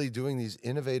was really doing these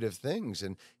innovative things.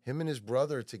 And him and his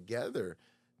brother together,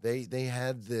 they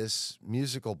had this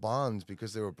musical bond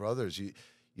because they were brothers.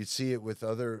 You'd see it with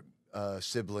other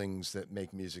siblings that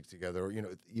make music together. Or, you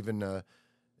know, even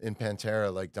in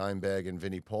Pantera, like Dimebag and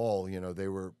Vinnie Paul, you know, they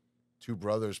were two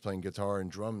brothers playing guitar and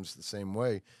drums the same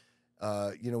way.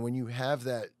 You know, when you have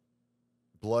that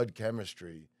blood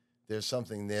chemistry, there's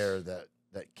something there that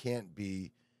can't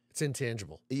be. It's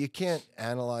intangible. You can't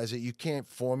analyze it. You can't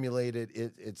formulate it.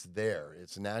 It's there.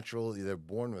 It's natural. They're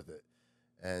born with it.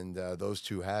 And those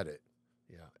two had it.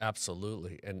 Yeah,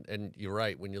 absolutely. And you're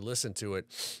right. When you listen to it,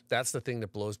 that's the thing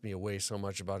that blows me away so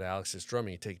much about Alex's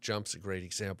drumming. You take Jump's a great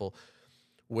example,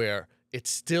 where it's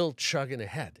still chugging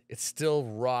ahead. It's still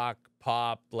rock,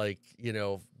 pop, like, you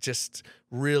know, just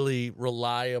really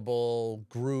reliable,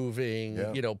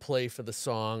 grooving, you know, play for the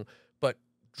song. But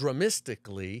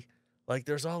drumistically, like,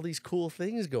 there's all these cool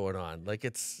things going on. Like,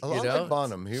 it's, a lot like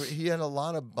Bonham. He had a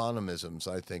lot of Bonhamisms,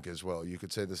 I think, as well. You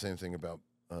could say the same thing about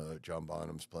John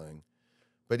Bonham's playing.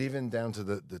 But even down to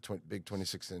the big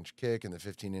 26-inch kick and the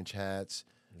 15-inch hats,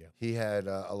 he had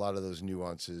a lot of those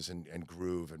nuances and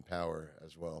groove and power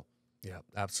as well. Yeah,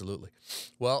 absolutely.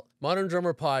 Well, Modern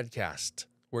Drummer Podcast.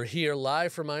 We're here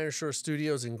live from Iron Shore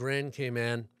Studios in Grand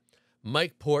Cayman.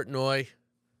 Mike Portnoy,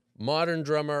 modern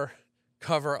drummer,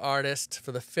 cover artist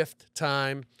for the 5th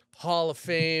time, Hall of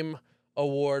Fame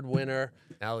award winner,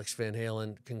 Alex Van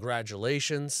Halen.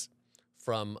 Congratulations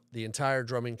from the entire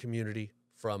drumming community,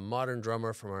 from Modern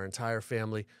Drummer, from our entire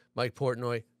family. Mike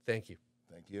Portnoy, thank you.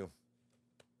 Thank you.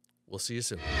 We'll see you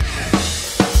soon.